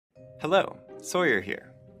Hello, Sawyer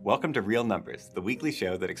here. Welcome to Real Numbers, the weekly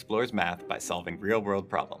show that explores math by solving real-world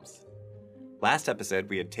problems. Last episode,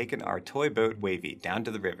 we had taken our toy boat Wavey down to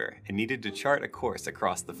the river and needed to chart a course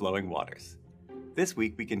across the flowing waters. This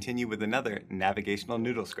week, we continue with another navigational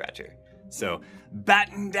noodle scratcher. So,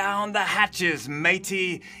 batten down the hatches,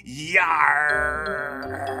 matey! Yarr!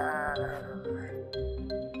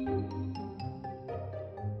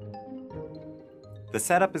 The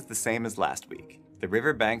setup is the same as last week. The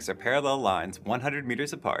river banks are parallel lines 100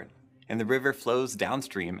 meters apart, and the river flows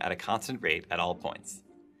downstream at a constant rate at all points.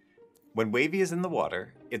 When Wavey is in the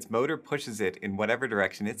water, its motor pushes it in whatever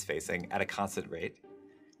direction it's facing at a constant rate,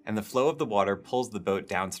 and the flow of the water pulls the boat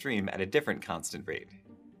downstream at a different constant rate.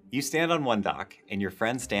 You stand on one dock, and your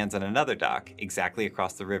friend stands on another dock exactly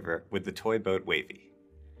across the river with the toy boat Wavey.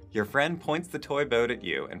 Your friend points the toy boat at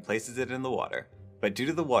you and places it in the water, but due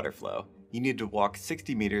to the water flow, you need to walk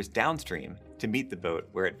 60 meters downstream to meet the boat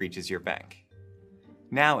where it reaches your bank.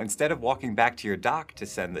 Now, instead of walking back to your dock to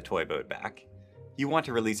send the toy boat back, you want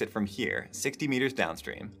to release it from here, 60 meters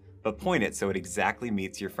downstream, but point it so it exactly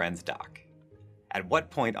meets your friend's dock. At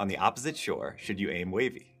what point on the opposite shore should you aim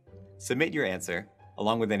Wavey? Submit your answer,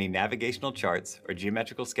 along with any navigational charts or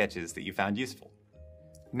geometrical sketches that you found useful.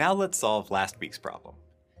 Now let's solve last week's problem.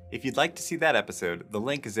 If you'd like to see that episode, the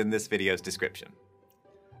link is in this video's description.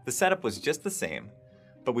 The setup was just the same,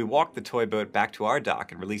 but we walked the toy boat back to our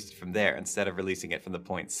dock and released it from there instead of releasing it from the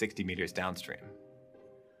point 60 meters downstream.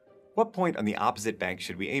 What point on the opposite bank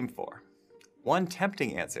should we aim for? One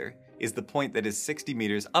tempting answer is the point that is 60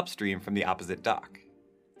 meters upstream from the opposite dock.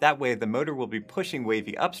 That way the motor will be pushing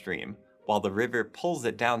Wavey upstream while the river pulls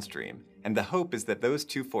it downstream, and the hope is that those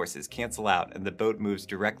two forces cancel out and the boat moves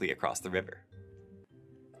directly across the river.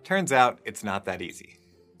 Turns out it's not that easy.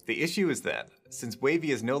 The issue is that, since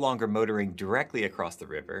Wavey is no longer motoring directly across the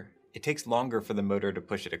river, it takes longer for the motor to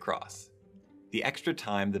push it across. The extra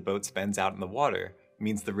time the boat spends out in the water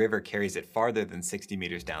means the river carries it farther than 60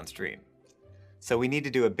 meters downstream. So we need to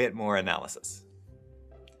do a bit more analysis.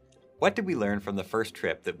 What did we learn from the first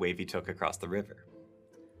trip that Wavey took across the river?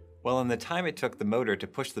 Well, in the time it took the motor to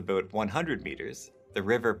push the boat 100 meters, the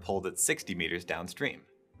river pulled it 60 meters downstream.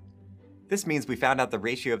 This means we found out the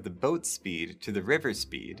ratio of the boat's speed to the river's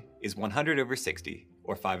speed is 100 over 60,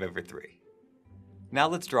 or 5 over 3. Now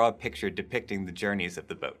let's draw a picture depicting the journeys of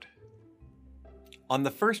the boat. On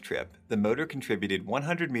the first trip, the motor contributed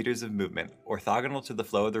 100 meters of movement orthogonal to the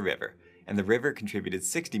flow of the river, and the river contributed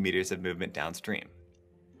 60 meters of movement downstream.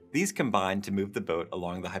 These combined to move the boat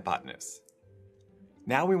along the hypotenuse.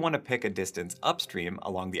 Now we want to pick a distance upstream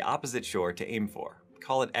along the opposite shore to aim for.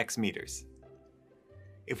 Call it x meters.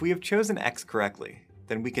 If we have chosen x correctly,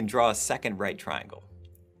 then we can draw a second right triangle.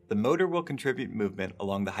 The motor will contribute movement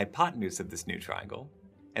along the hypotenuse of this new triangle,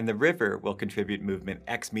 and the river will contribute movement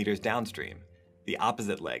x meters downstream, the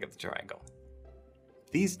opposite leg of the triangle.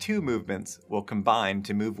 These two movements will combine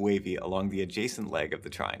to move Wavey along the adjacent leg of the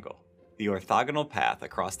triangle, the orthogonal path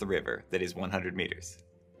across the river that is 100 meters.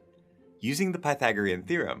 Using the Pythagorean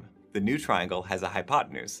theorem, the new triangle has a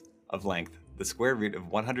hypotenuse of length the square root of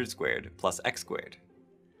 100 squared plus x squared.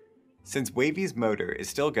 Since Wavey's motor is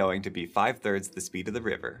still going to be 5/3 the speed of the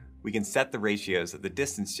river, we can set the ratios of the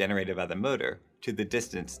distance generated by the motor to the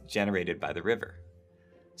distance generated by the river.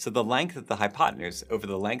 So the length of the hypotenuse over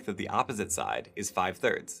the length of the opposite side is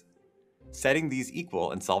 5/3. Setting these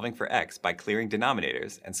equal and solving for x by clearing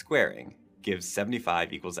denominators and squaring gives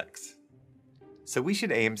 75 equals x. So we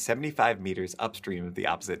should aim 75 meters upstream of the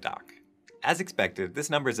opposite dock. As expected, this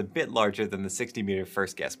number is a bit larger than the 60-meter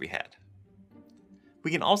first guess we had. We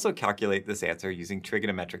can also calculate this answer using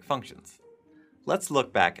trigonometric functions. Let's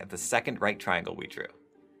look back at the second right triangle we drew.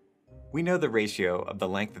 We know the ratio of the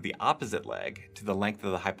length of the opposite leg to the length of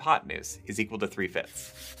the hypotenuse is equal to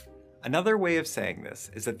 3/5. Another way of saying this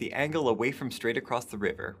is that the angle away from straight across the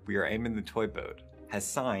river we are aiming the toy boat has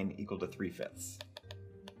sine equal to 3/5.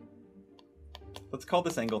 Let's call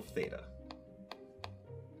this angle theta.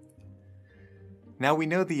 Now we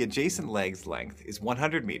know the adjacent leg's length is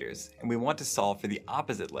 100 meters, and we want to solve for the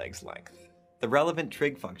opposite leg's length. The relevant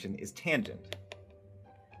trig function is tangent.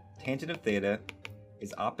 Tangent of theta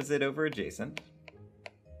is opposite over adjacent,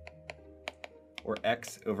 or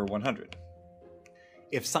x over 100.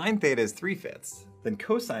 If sine theta is 3/5, then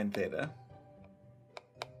cosine theta,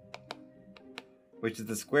 which is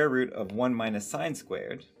the square root of 1 minus sine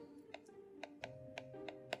squared,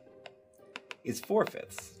 is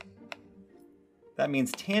 4/5. That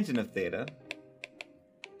means tangent of theta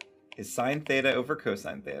is sine theta over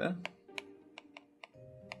cosine theta.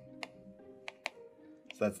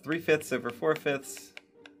 So that's 3/5 over 4/5,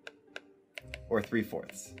 or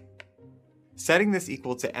 3/4. Setting this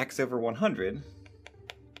equal to x over 100,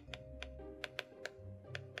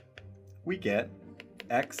 we get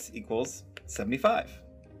x equals 75.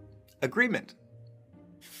 Agreement.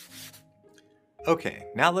 Okay,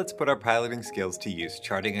 now let's put our piloting skills to use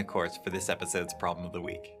charting a course for this episode's problem of the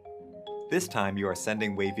week. This time you are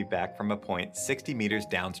sending Wavey back from a point 60 meters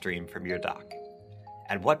downstream from your dock.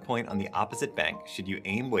 At what point on the opposite bank should you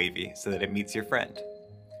aim Wavey so that it meets your friend?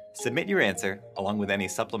 Submit your answer along with any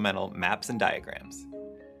supplemental maps and diagrams.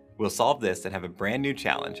 We'll solve this and have a brand new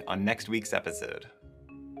challenge on next week's episode.